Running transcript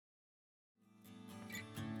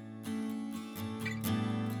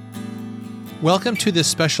Welcome to this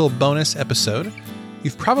special bonus episode.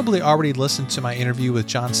 You've probably already listened to my interview with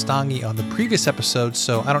John Stange on the previous episode,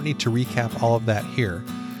 so I don't need to recap all of that here.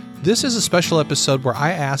 This is a special episode where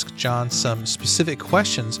I ask John some specific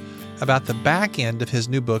questions about the back end of his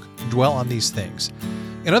new book, Dwell on These Things.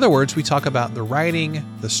 In other words, we talk about the writing,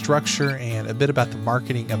 the structure, and a bit about the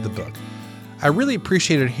marketing of the book. I really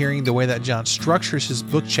appreciated hearing the way that John structures his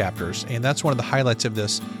book chapters, and that's one of the highlights of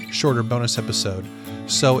this shorter bonus episode.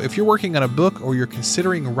 So if you're working on a book or you're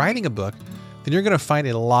considering writing a book, then you're going to find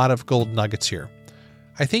a lot of gold nuggets here.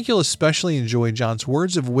 I think you'll especially enjoy John's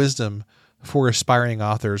words of wisdom for aspiring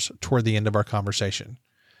authors toward the end of our conversation.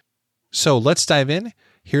 So let's dive in.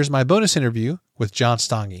 Here's my bonus interview with John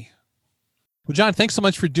Stange. Well, John, thanks so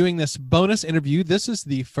much for doing this bonus interview. This is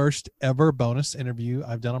the first ever bonus interview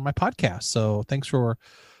I've done on my podcast. So thanks for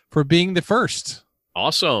being the first.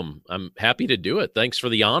 Awesome. I'm happy to do it. Thanks for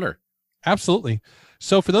the honor. Absolutely.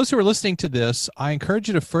 So for those who are listening to this, I encourage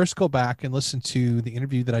you to first go back and listen to the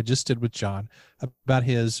interview that I just did with John about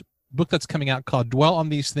his book that's coming out called Dwell on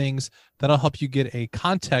These Things. That'll help you get a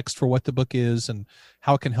context for what the book is and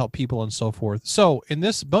how it can help people and so forth. So in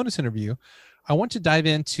this bonus interview, I want to dive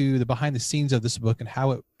into the behind the scenes of this book and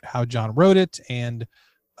how John wrote it. And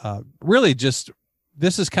really just,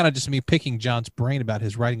 this is kind of just me picking John's brain about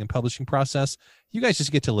his writing and publishing process. You guys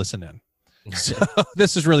just get to listen in. So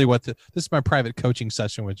this is really this is my private coaching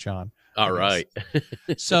session with John. All right.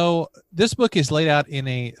 So this book is laid out in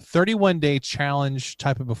a 31-day challenge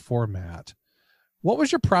type of a format. What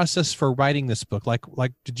was your process for writing this book?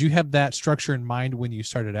 Like, did you have that structure in mind when you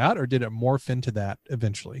started out, or did it morph into that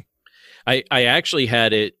eventually? I actually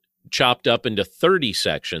had it chopped up into 30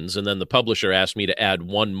 sections, and then the publisher asked me to add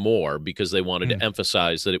one more because they wanted to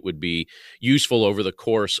emphasize that it would be useful over the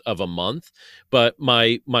course of a month. But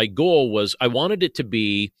my goal was I wanted it to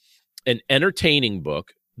be an entertaining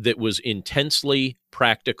book that was intensely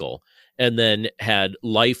practical and then had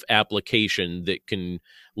life application that can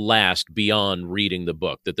last beyond reading the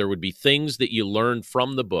book, that there would be things that you learned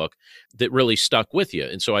from the book that really stuck with you.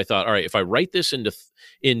 And so I thought, all right, if I write this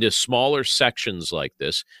into smaller sections like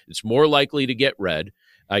this, it's more likely to get read.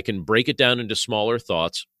 I can break it down into smaller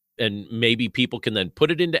thoughts, and maybe people can then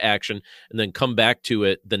put it into action and then come back to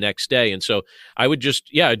it the next day. And so I would just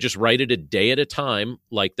write it a day at a time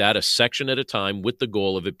like that, a section at a time, with the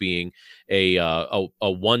goal of it being a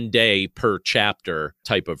 1 day per chapter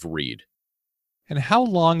type of read. And how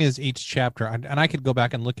long is each chapter? And I could go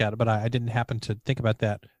back and look at it, but I didn't happen to think about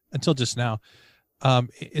that until just now.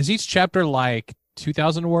 Is each chapter like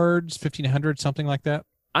 2,000 words, 1,500, something like that?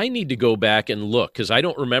 I need to go back and look because I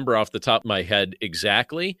don't remember off the top of my head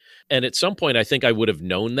exactly. And at some point, I think I would have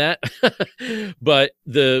known that. But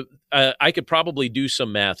I could probably do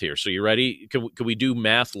some math here. So you ready? Can we do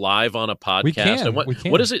math live on a podcast? We can. And we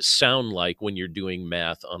can. What does it sound like when you're doing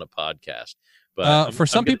math on a podcast? But for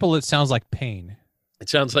some people, it sounds like pain. It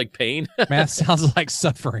sounds like pain? Math sounds like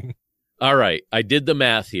suffering. All right. I did the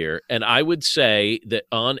math here, and I would say that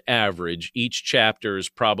on average, each chapter is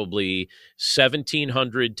probably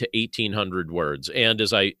 1,700 to 1,800 words. And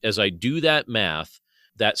as I do that math,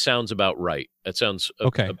 that sounds about right. That sounds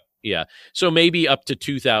okay. Yeah. So maybe up to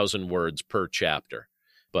 2,000 words per chapter.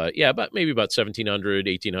 But yeah, maybe about 1,700,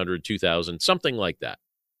 1,800, 2,000, something like that.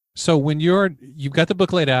 So when you've got the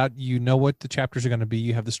book laid out, you know what the chapters are going to be,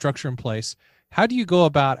 you have the structure in place. How do you go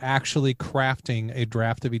about actually crafting a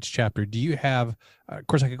draft of each chapter? Do you have, of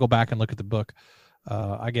course, I could go back and look at the book,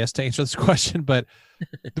 I guess, to answer this question, but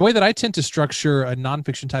the way that I tend to structure a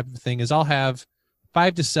nonfiction type of thing is I'll have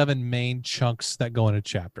 5 to 7 main chunks that go in a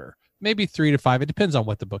chapter, maybe 3 to 5. It depends on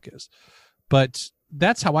what the book is, but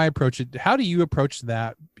that's how I approach it. How do you approach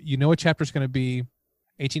that? You know, a chapter is going to be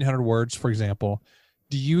 1,800 words, for example.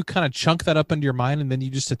 Do you kind of chunk that up into your mind and then you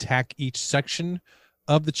just attack each section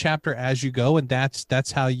of the chapter as you go, and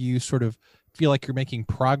that's how you sort of feel like you're making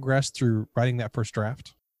progress through writing that first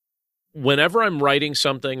draft? Whenever I'm writing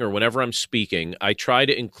something or whenever I'm speaking, I try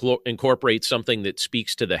to incorporate something that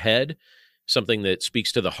speaks to the head, something that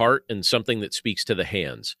speaks to the heart, and something that speaks to the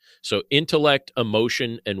hands. So intellect,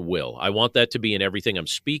 emotion, and will. I want that to be in everything I'm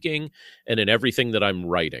speaking and in everything that I'm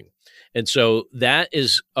writing. And so that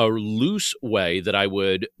is a loose way that I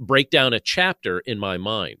would break down a chapter in my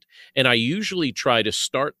mind. And I usually try to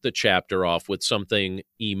start the chapter off with something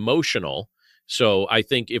emotional. So I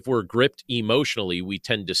think if we're gripped emotionally, we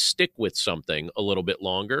tend to stick with something a little bit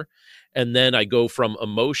longer. And then I go from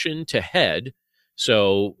emotion to head.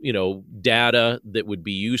 So, data that would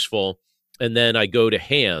be useful. And then I go to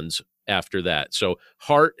hands after that. So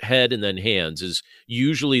heart, head, and then hands is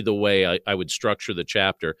usually the way I would structure the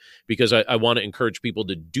chapter, because I want to encourage people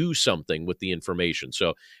to do something with the information.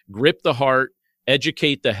 So grip the heart,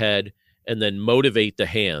 educate the head, and then motivate the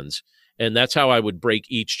hands. And that's how I would break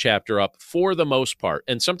each chapter up for the most part.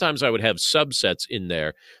 And sometimes I would have subsets in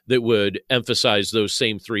there that would emphasize those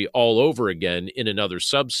same three all over again in another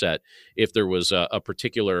subset if there was a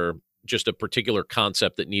particular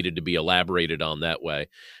concept that needed to be elaborated on that way.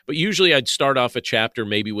 But usually I'd start off a chapter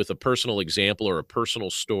maybe with a personal example or a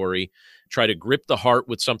personal story, try to grip the heart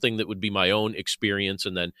with something that would be my own experience,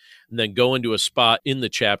 and then go into a spot in the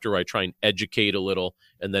chapter where I try and educate a little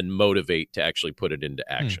and then motivate to actually put it into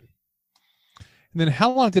action. And then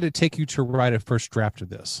how long did it take you to write a first draft of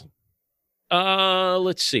this?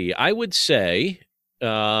 Let's see. I would say,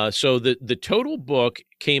 so the total book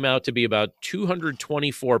came out to be about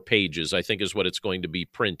 224 pages, I think is what it's going to be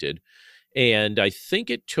printed. And I think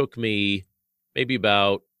it took me maybe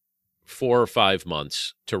about 4 or 5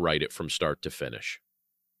 months to write it from start to finish.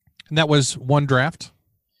 And that was one draft?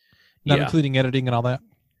 Not including editing and all that?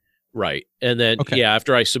 Right. And then,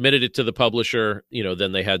 after I submitted it to the publisher,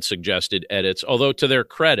 then they had suggested edits. Although to their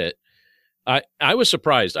credit, I was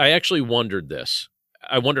surprised. I actually wondered this.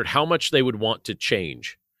 I wondered how much they would want to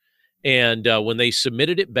change. And when they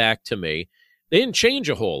submitted it back to me, they didn't change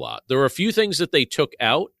a whole lot. There were a few things that they took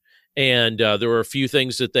out, and there were a few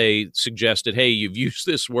things that they suggested, hey, you've used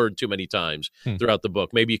this word too many times throughout the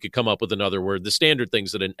book. Maybe you could come up with another word, the standard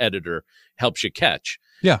things that an editor helps you catch.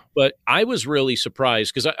 Yeah. But I was really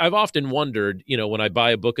surprised, because I've often wondered, when I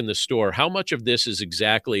buy a book in the store, how much of this is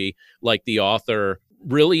exactly like the author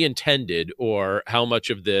really intended, or how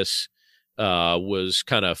much of this was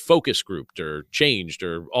kind of focus grouped or changed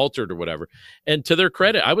or altered or whatever. And to their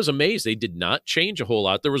credit, I was amazed. They did not change a whole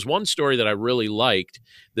lot. There was one story that I really liked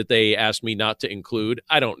that they asked me not to include.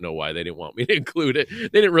 I don't know why they didn't want me to include it. They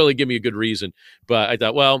didn't really give me a good reason, but I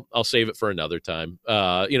thought, well, I'll save it for another time.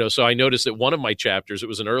 So I noticed that one of my chapters, it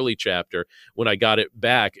was an early chapter. When I got it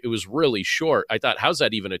back, it was really short. I thought, how's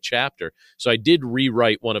that even a chapter? So I did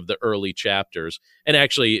rewrite one of the early chapters, and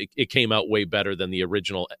actually it came out way better than the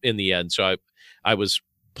original in the end. So I was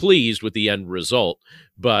pleased with the end result,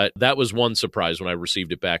 but that was one surprise when I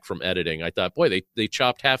received it back from editing. I thought, boy, they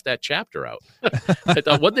chopped half that chapter out. I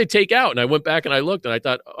thought, what'd they take out? And I went back and I looked, and I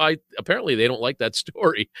thought, apparently they don't like that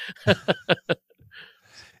story.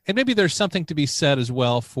 And maybe there's something to be said as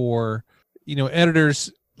well for, editors,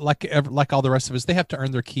 like all the rest of us, they have to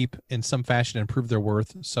earn their keep in some fashion and prove their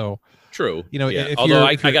worth. So true. Although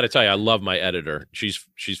I got to tell you, I love my editor. She's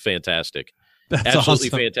fantastic. That's absolutely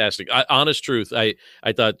awesome. Fantastic. Honest truth. I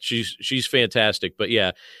thought she's fantastic, but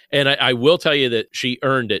yeah. And I will tell you that she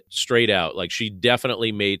earned it straight out. Like, she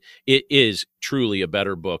definitely made it is truly a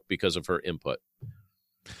better book because of her input.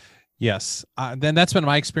 Yes. Then that's been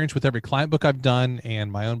my experience with every client book I've done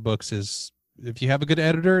and my own books is, if you have a good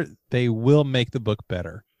editor, they will make the book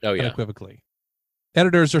better. Oh yeah. Unequivocally.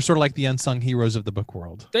 Editors are sort of like the unsung heroes of the book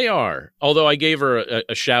world. They are. Although I gave her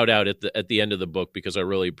a shout out at the end of the book because I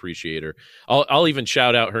really appreciate her. I'll even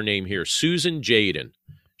shout out her name here, Susan Jaden.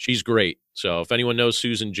 She's great. So if anyone knows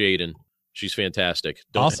Susan Jaden, she's fantastic.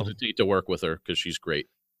 Don't hesitate to work with her because she's great.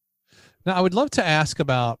 Now, I would love to ask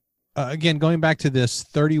about, again, going back to this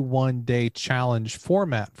 31-day challenge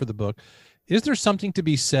format for the book, is there something to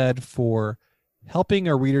be said for helping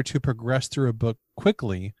a reader to progress through a book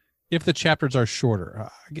quickly if the chapters are shorter?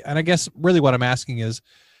 And I guess really what I'm asking is,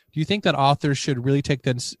 do you think that authors should really take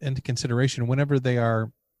that into consideration whenever they are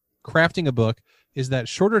crafting a book, is that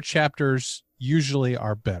shorter chapters usually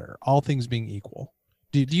are better, all things being equal?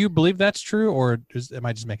 Do you believe that's true, or am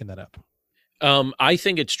I just making that up? I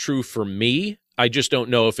think it's true for me. I just don't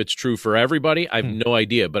know if it's true for everybody. I have no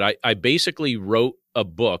idea, but I basically wrote a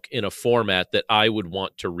book in a format that I would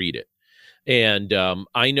want to read it. And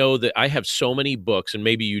I know that I have so many books, and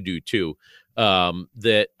maybe you do too,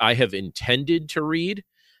 that I have intended to read.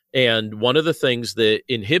 And one of the things that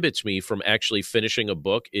inhibits me from actually finishing a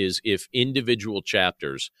book is if individual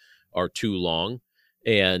chapters are too long.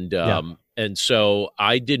 And so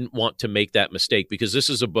I didn't want to make that mistake, because this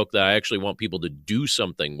is a book that I actually want people to do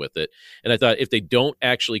something with it. And I thought, if they don't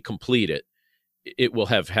actually complete it, it will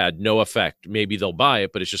have had no effect. Maybe they'll buy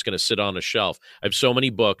it, but it's just going to sit on a shelf. I have so many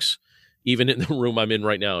books. Even in the room I'm in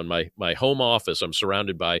right now, in my home office, I'm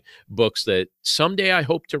surrounded by books that someday I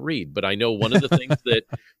hope to read. But I know one of the things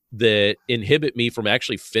that inhibit me from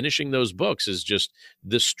actually finishing those books is just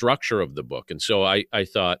the structure of the book. And so I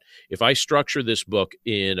thought, if I structure this book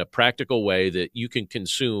in a practical way that you can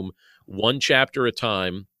consume one chapter at a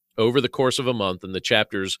time over the course of a month, and the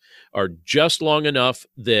chapters are just long enough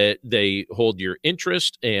that they hold your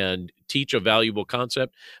interest and teach a valuable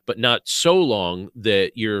concept, but not so long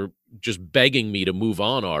that you're just begging me to move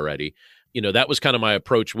on already. That was kind of my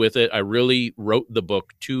approach with it. I really wrote the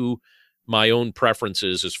book to my own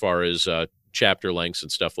preferences as far as chapter lengths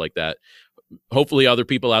and stuff like that. Hopefully other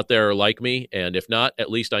people out there are like me, and if not,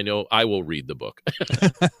 at least I know I will read the book.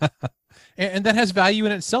 And that has value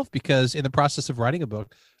in itself, because in the process of writing a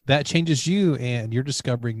book, that changes you and you're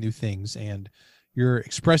discovering new things and you're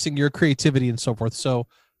expressing your creativity and so forth. So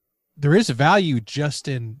there is value just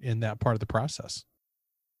in that part of the process.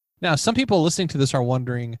 Now, some people listening to this are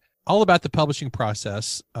wondering all about the publishing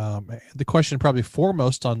process. The question probably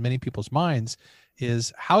foremost on many people's minds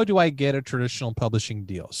is, how do I get a traditional publishing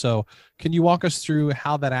deal? So can you walk us through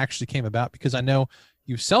how that actually came about? Because I know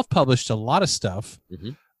you've self-published a lot of stuff,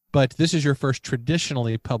 but this is your first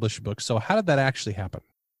traditionally published book. So how did that actually happen?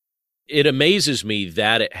 It amazes me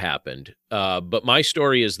that it happened. But my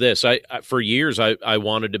story is this. For years, I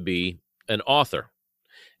wanted to be an author.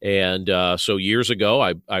 And so years ago,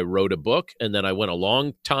 I wrote a book, and then I went a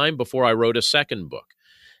long time before I wrote a second book.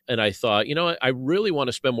 And I thought, I really want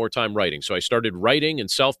to spend more time writing. So I started writing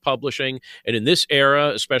and self-publishing. And in this era,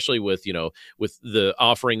 especially with the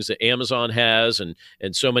offerings that Amazon has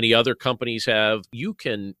and so many other companies have, you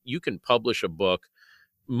can publish a book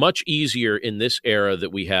much easier in this era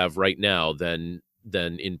that we have right now than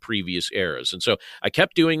in previous eras. And so I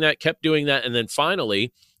kept doing that. And then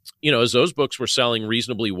finally, as those books were selling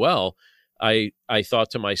reasonably well, I thought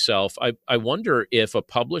to myself, I wonder if a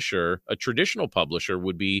traditional publisher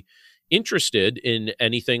would be interested in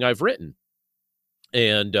anything I've written.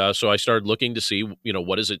 And so I started looking to see,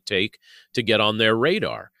 what does it take to get on their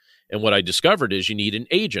radar? And what I discovered is you need an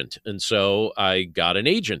agent. And so I got an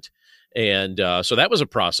agent. And so that was a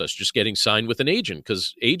process, just getting signed with an agent,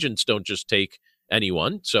 because agents don't just take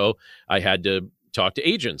anyone. So I had to talk to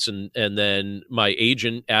agents. And then my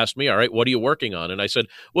agent asked me, all right, what are you working on? And I said,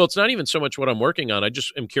 well, it's not even so much what I'm working on. I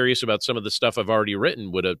just am curious about some of the stuff I've already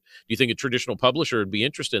written. Do you think a traditional publisher would be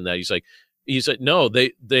interested in that? He said, no,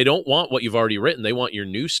 they don't want what you've already written. They want your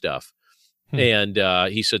new stuff. And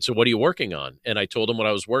he said, so what are you working on? And I told him what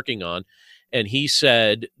I was working on. And he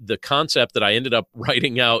said, the concept that I ended up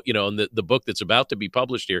writing out, in the book that's about to be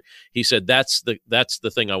published here, he said, that's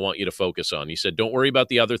the thing I want you to focus on. He said, don't worry about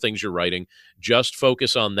the other things you're writing. Just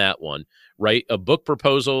focus on that one. Write a book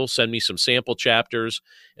proposal, send me some sample chapters,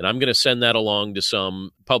 and I'm going to send that along to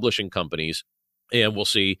some publishing companies, and we'll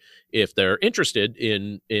see if they're interested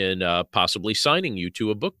in possibly signing you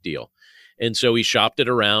to a book deal. And so he shopped it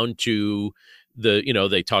around to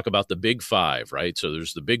they talk about the big five, right? So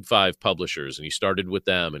there's the big five publishers, and he started with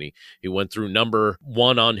them, and he went through number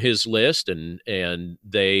one on his list, and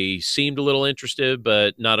they seemed a little interested,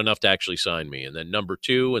 but not enough to actually sign me. And then number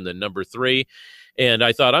two, and then number three. And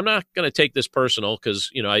I thought, I'm not going to take this personal, because,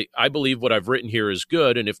 I believe what I've written here is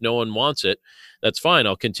good. And if no one wants it, that's fine.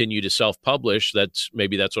 I'll continue to self-publish.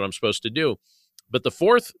 Maybe that's what I'm supposed to do. But the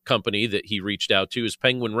fourth company that he reached out to is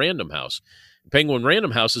Penguin Random House. Penguin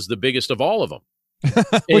Random House is the biggest of all of them.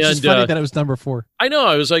 Which is funny that it was number 4. I know.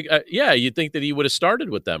 I was like, yeah, you'd think that he would have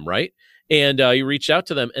started with them, right? And he reached out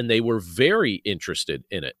to them, and they were very interested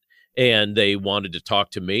in it. And they wanted to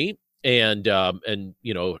talk to me and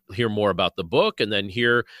hear more about the book, and then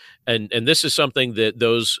hear, and this is something that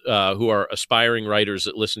those who are aspiring writers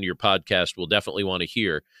that listen to your podcast will definitely want to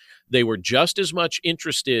hear. They were just as much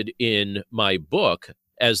interested in my book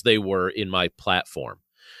as they were in my platform.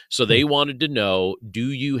 So they wanted to know,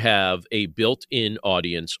 do you have a built-in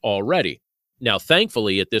audience already? Now,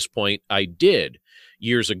 thankfully, at this point, I did.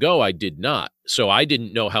 Years ago, I did not. So I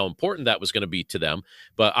didn't know how important that was going to be to them.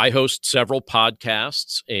 But I host several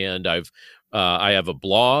podcasts, and I have a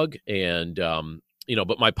blog, and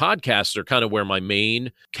but my podcasts are kind of where my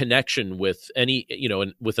main connection with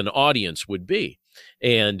with an audience would be.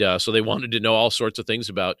 And so they wanted to know all sorts of things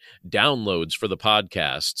about downloads for the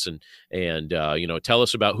podcasts, and tell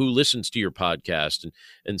us about who listens to your podcast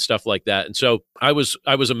and stuff like that. And so I was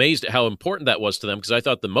amazed at how important that was to them, because I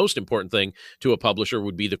thought the most important thing to a publisher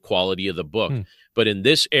would be the quality of the book. But in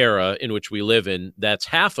this era in which we live in, that's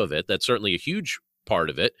half of it. That's certainly a huge part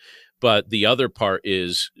of it. But the other part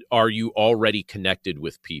is, are you already connected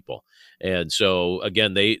with people? And so,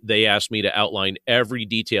 again, they asked me to outline every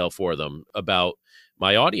detail for them about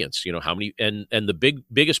my audience, how many, and the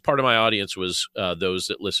biggest part of my audience was those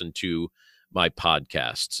that listen to my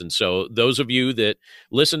podcasts. And so those of you that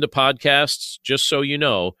listen to podcasts, just so you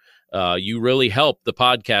know, you really help the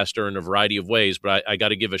podcaster in a variety of ways. But I got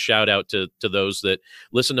to give a shout out to those that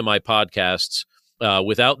listen to my podcasts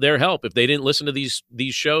Without their help, if they didn't listen to these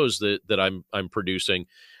shows that I'm producing,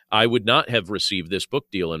 I would not have received this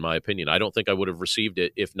book deal, in my opinion. I don't think I would have received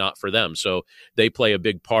it if not for them. So they play a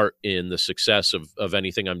big part in the success of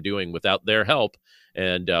anything I'm doing. Without their help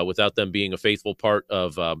and without them being a faithful part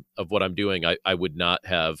of what I'm doing, I would not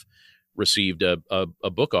have received a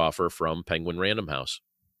book offer from Penguin Random House.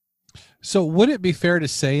 So would it be fair to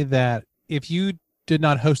say that if you did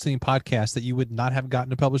not host any podcasts, that you would not have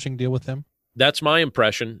gotten a publishing deal with them? That's my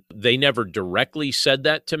impression. They never directly said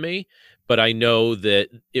that to me, but I know that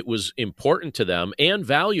it was important to them and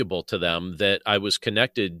valuable to them that I was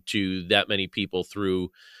connected to that many people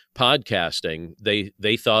through podcasting.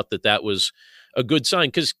 They thought that was a good sign,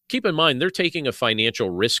 because keep in mind, they're taking a financial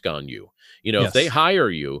risk on you. Yes. If they hire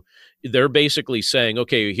you, they're basically saying,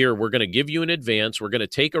 okay, here, we're going to give you an advance. We're going to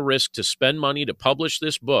take a risk to spend money to publish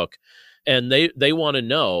this book. And they want to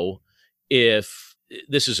know if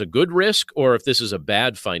this is a good risk or if this is a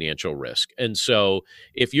bad financial risk. And so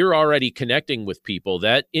if you're already connecting with people,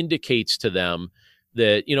 that indicates to them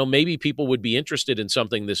that, maybe people would be interested in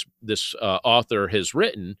something this author has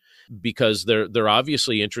written, because they're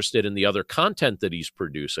obviously interested in the other content that he's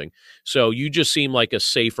producing. So you just seem like a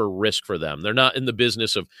safer risk for them. They're not in the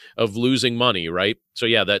business of losing money, right? So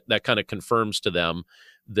yeah, that kind of confirms to them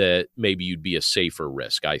that maybe you'd be a safer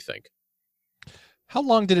risk, I think. How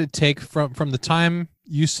long did it take from the time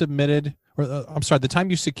you submitted, or the time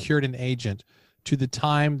you secured an agent to the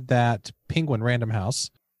time that Penguin Random House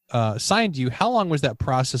signed you? How long was that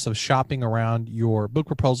process of shopping around your book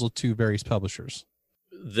proposal to various publishers?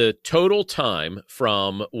 The total time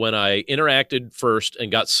from when I interacted first and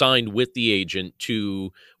got signed with the agent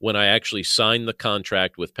to when I actually signed the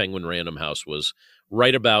contract with Penguin Random House was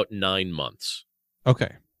right about 9 months.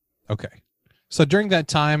 Okay. So during that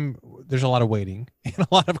time, there's a lot of waiting and a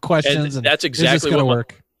lot of questions. And that's exactly what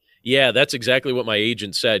work. Yeah, that's exactly what my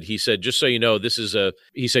agent said. He said, just so you know,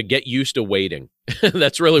 he said, get used to waiting.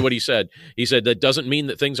 That's really what he said. He said, that doesn't mean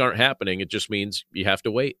that things aren't happening. It just means you have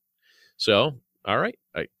to wait. So, all right,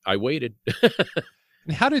 I waited.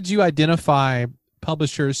 And how did you identify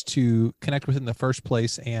publishers to connect with in the first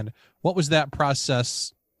place? And what was that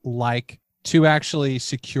process like to actually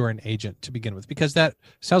secure an agent to begin with? Because that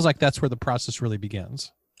sounds like that's where the process really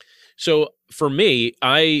begins. So for me,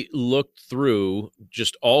 I looked through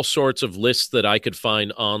just all sorts of lists that I could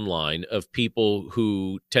find online of people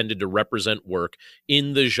who tended to represent work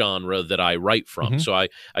in the genre that I write from. Mm-hmm. So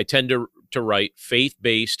I tend to write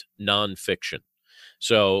faith-based nonfiction.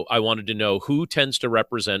 So I wanted to know who tends to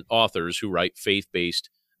represent authors who write faith-based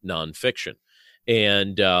nonfiction.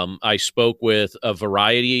 And I spoke with a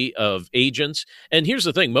variety of agents. And here's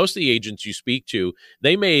the thing. Most of the agents you speak to,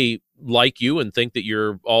 they may like you and think that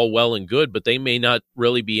you're all well and good, but they may not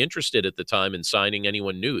really be interested at the time in signing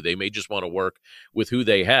anyone new. They may just want to work with who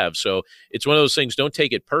they have. So it's one of those things. Don't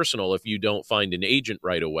take it personal if you don't find an agent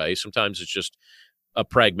right away. Sometimes it's just a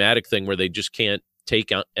pragmatic thing where they just can't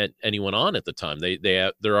take anyone on at the time.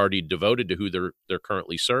 They're already devoted to who they're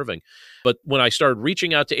currently serving. But when I started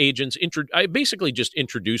reaching out to agents, I basically just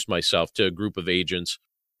introduced myself to a group of agents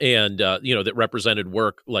and that represented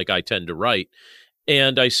work like I tend to write.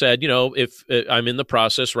 And I said, if I'm in the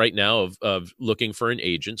process right now of looking for an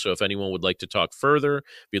agent, so if anyone would like to talk further,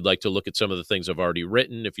 if you'd like to look at some of the things I've already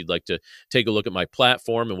written, if you'd like to take a look at my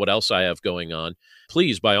platform and what else I have going on,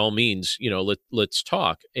 please, by all means, let's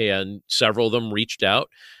talk. And several of them reached out.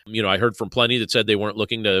 I heard from plenty that said they weren't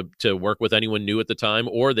looking to work with anyone new at the time,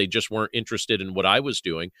 or they just weren't interested in what I was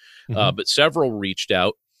doing. Mm-hmm. But several reached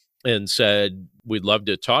out and said, we'd love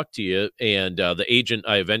to talk to you. And the agent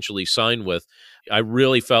I eventually signed with, I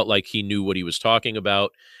really felt like he knew what he was talking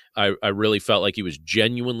about. I really felt like he was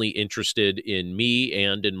genuinely interested in me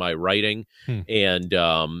and in my writing. And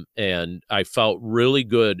I felt really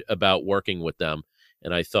good about working with them.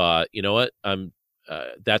 And I thought, you know what,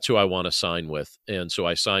 that's who I want to sign with. And so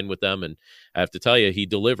I signed with them, and I have to tell you, he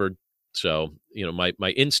delivered. So,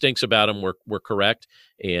 my instincts about him were correct.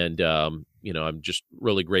 And, I'm just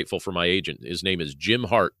really grateful for my agent. His name is Jim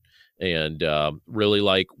Hart. And really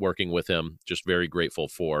like working with him. Just very grateful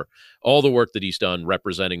for all the work that he's done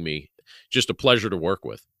representing me. Just a pleasure to work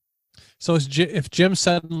with. So if Jim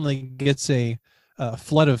suddenly gets a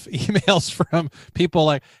flood of emails from people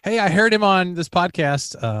like, hey, I heard him on this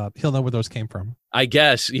podcast, he'll know where those came from. I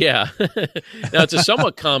guess, yeah. Now, it's a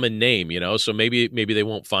somewhat common name, so maybe they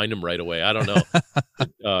won't find him right away. I don't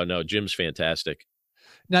know. No, Jim's fantastic.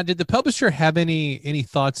 Now, did the publisher have any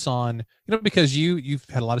thoughts on, because you've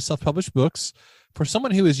had a lot of self-published books, for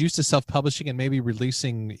someone who is used to self-publishing and maybe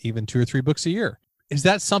releasing even 2 or 3 books a year, is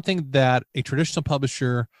that something that a traditional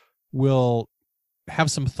publisher will have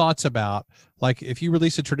some thoughts about, like if you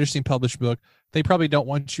release a traditionally published book, they probably don't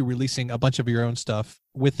want you releasing a bunch of your own stuff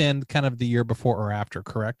within kind of the year before or after,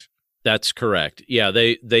 correct? That's correct. Yeah,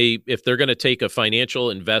 they if they're going to take a financial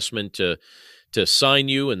investment to sign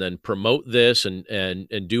you and then promote this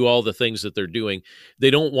and do all the things that they're doing, they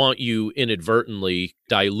don't want you inadvertently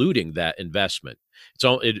diluting that investment.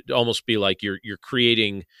 It almost be like you're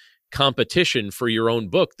creating competition for your own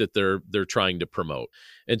book that they're trying to promote.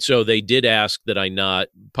 And so they did ask that I not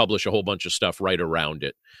publish a whole bunch of stuff right around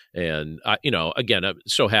it. And again, I'm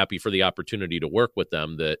so happy for the opportunity to work with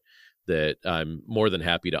them that I'm more than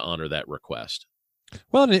happy to honor that request.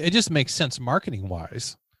 Well, it just makes sense marketing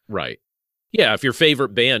wise. Right. Yeah, if your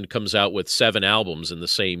favorite band comes out with 7 albums in the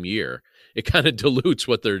same year, it kind of dilutes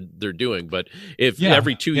what they're doing. But if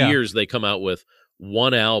every 2 years they come out with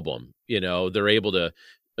one album, they're able to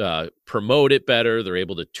promote it better. They're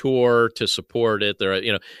able to tour to support it.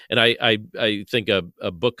 And I think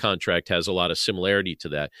a book contract has a lot of similarity to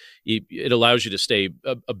that. It allows you to stay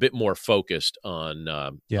a bit more focused on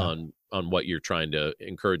what you're trying to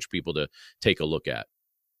encourage people to take a look at.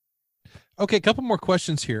 Okay, a couple more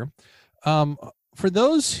questions here. For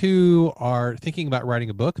those who are thinking about writing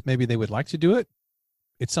a book, maybe they would like to do it.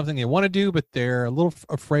 It's something they want to do, but they're a little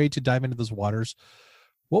afraid to dive into those waters.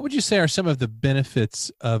 What would you say are some of the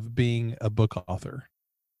benefits of being a book author?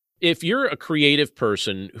 If you're a creative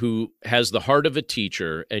person who has the heart of a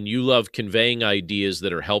teacher and you love conveying ideas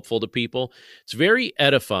that are helpful to people, it's very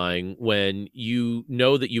edifying when you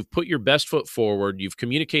know that you've put your best foot forward, you've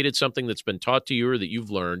communicated something that's been taught to you or that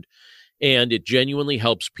you've learned, and it genuinely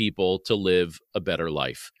helps people to live a better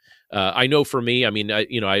life. I know for me,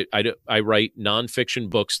 I write nonfiction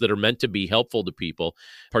books that are meant to be helpful to people,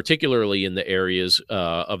 particularly in the areas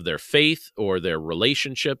of their faith or their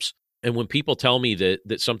relationships. And when people tell me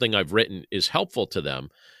that something I've written is helpful to them,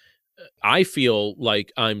 I feel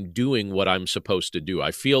like I'm doing what I'm supposed to do.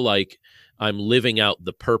 I feel like I'm living out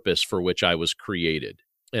the purpose for which I was created.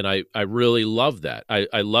 And I really love that.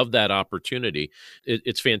 I love that opportunity.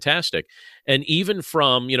 It's fantastic. And even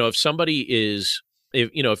from, if somebody is,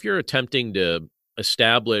 if you're attempting to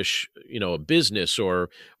establish, a business or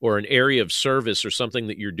an area of service or something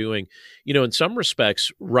that you're doing, in some respects,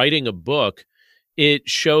 writing a book, it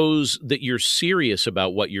shows that you're serious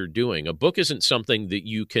about what you're doing. A book isn't something that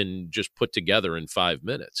you can just put together in 5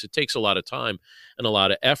 minutes. It takes a lot of time and a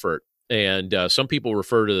lot of effort. And some people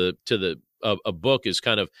refer to a book as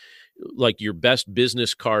kind of like your best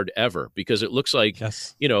business card ever, because it looks like,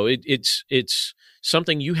 it's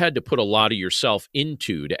something you had to put a lot of yourself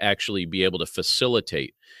into to actually be able to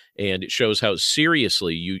facilitate. And it shows how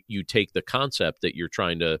seriously you take the concept that you're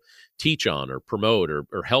trying to teach on or promote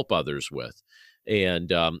or help others with.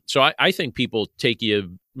 And so I think people take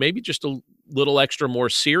you maybe just a little extra more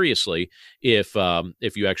seriously if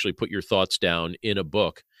you actually put your thoughts down in a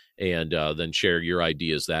book and then share your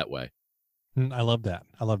ideas that way. I love that.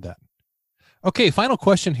 Okay, final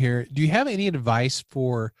question here. Do you have any advice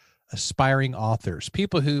for aspiring authors,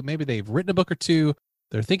 people who maybe they've written a book or two,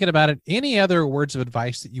 they're thinking about it? Any other words of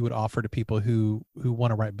advice that you would offer to people who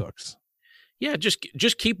want to write books? Yeah,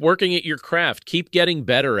 just keep working at your craft. Keep getting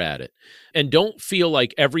better at it. And don't feel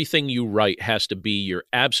like everything you write has to be your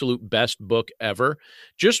absolute best book ever.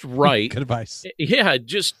 Just write. Good advice. Yeah,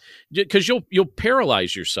 just because you'll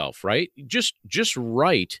paralyze yourself, right? Just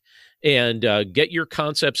write and get your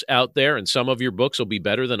concepts out there, and some of your books will be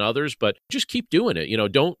better than others, but just keep doing it.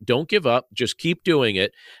 Don't give up. Just keep doing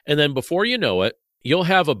it. And then before you know it, you'll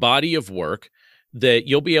have a body of work that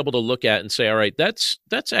you'll be able to look at and say, all right, that's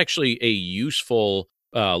actually a useful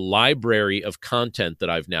library of content that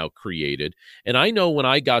I've now created. And I know when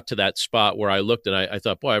I got to that spot where I looked and I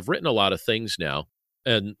thought, boy, I've written a lot of things now.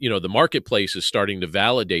 And, the marketplace is starting to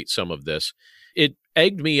validate some of this. It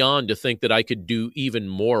egged me on to think that I could do even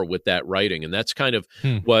more with that writing. And that's kind of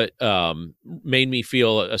what made me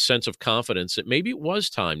feel a sense of confidence that maybe it was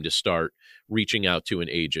time to start reaching out to an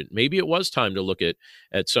agent. Maybe it was time to look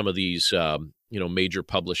at some of these major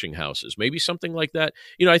publishing houses, maybe something like that.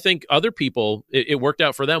 I think other people, it worked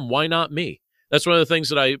out for them. Why not me? That's one of the things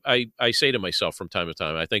that I say to myself from time to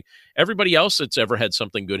time. I think everybody else that's ever had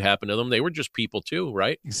something good happen to them, they were just people too,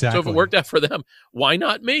 right? Exactly. So if it worked out for them, why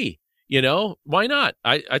not me? Why not?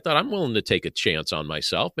 I thought I'm willing to take a chance on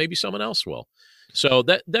myself. Maybe someone else will. So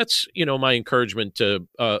that's my encouragement to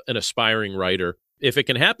an aspiring writer. If it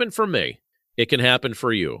can happen for me, it can happen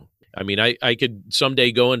for you. I mean, I could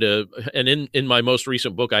someday go into, and in my most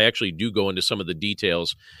recent book, I actually do go into some of the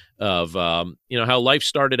details of, how life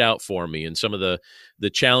started out for me and some of the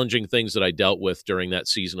challenging things that I dealt with during that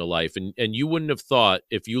season of life. And you wouldn't have thought,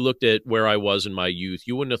 if you looked at where I was in my youth,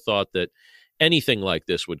 you wouldn't have thought that anything like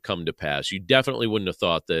this would come to pass. You definitely wouldn't have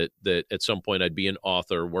thought that at some point I'd be an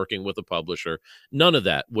author working with a publisher. None of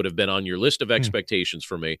that would have been on your list of expectations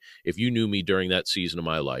for me if you knew me during that season of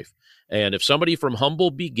my life. And if somebody from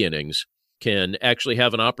humble beginnings can actually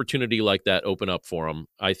have an opportunity like that open up for them,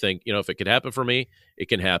 I think, if it could happen for me, it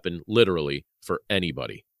can happen literally for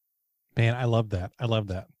anybody. Man, I love that. I love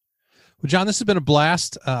that. Well, John, this has been a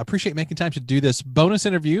blast. Appreciate making time to do this bonus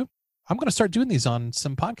interview. I'm going to start doing these on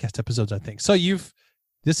some podcast episodes, I think. So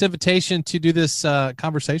this invitation to do this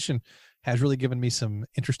conversation has really given me some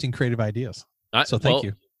interesting creative ideas. So thank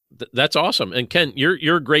you. That's awesome. And Ken,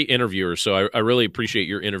 you're a great interviewer, so I really appreciate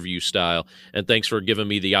your interview style. And thanks for giving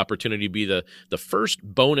me the opportunity to be the first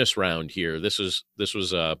bonus round here. This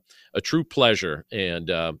was a true pleasure.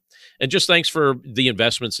 And just thanks for the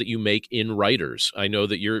investments that you make in writers. I know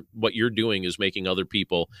that what you're doing is making other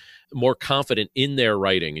people more confident in their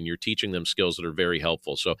writing, and you're teaching them skills that are very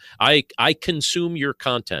helpful. So I consume your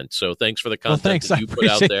content. So thanks for the content that you put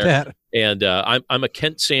out there. That. And I'm a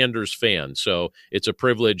Kent Sanders fan, so it's a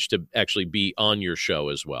privilege to actually be on your show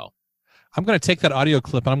as well. I'm going to take that audio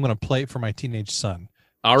clip and I'm going to play it for my teenage son.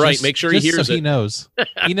 All right, make sure he hears it. He knows.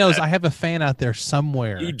 He knows I have a fan out there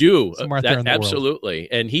somewhere. You do. Somewhere out there in the absolutely. World.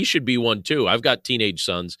 And he should be one too. I've got teenage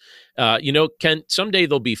sons. Ken, someday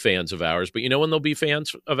they'll be fans of ours, but you know when they'll be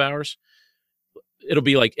fans of ours? It'll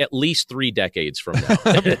be like at least 3 decades from now.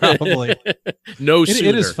 Probably. No sooner.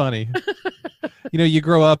 It is funny. You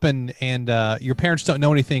grow up and your parents don't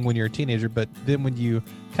know anything when you're a teenager, but then when you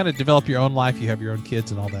kind of develop your own life, you have your own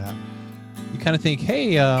kids and all that, you kind of think,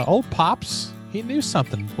 hey, old Pops, he knew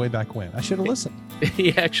something way back when. I should have listened.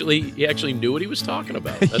 He actually knew what he was talking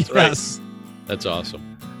about. That's yes. Right. That's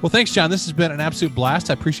awesome. Well, thanks, John. This has been an absolute blast.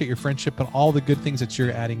 I appreciate your friendship and all the good things that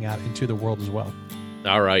you're adding out into the world as well.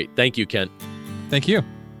 All right. Thank you, Kent. Thank you.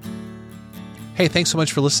 Hey, thanks so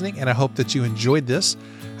much for listening, and I hope that you enjoyed this.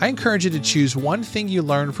 I encourage you to choose one thing you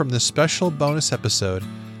learned from this special bonus episode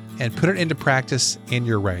and put it into practice in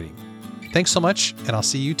your writing. Thanks so much, and I'll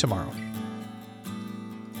see you tomorrow.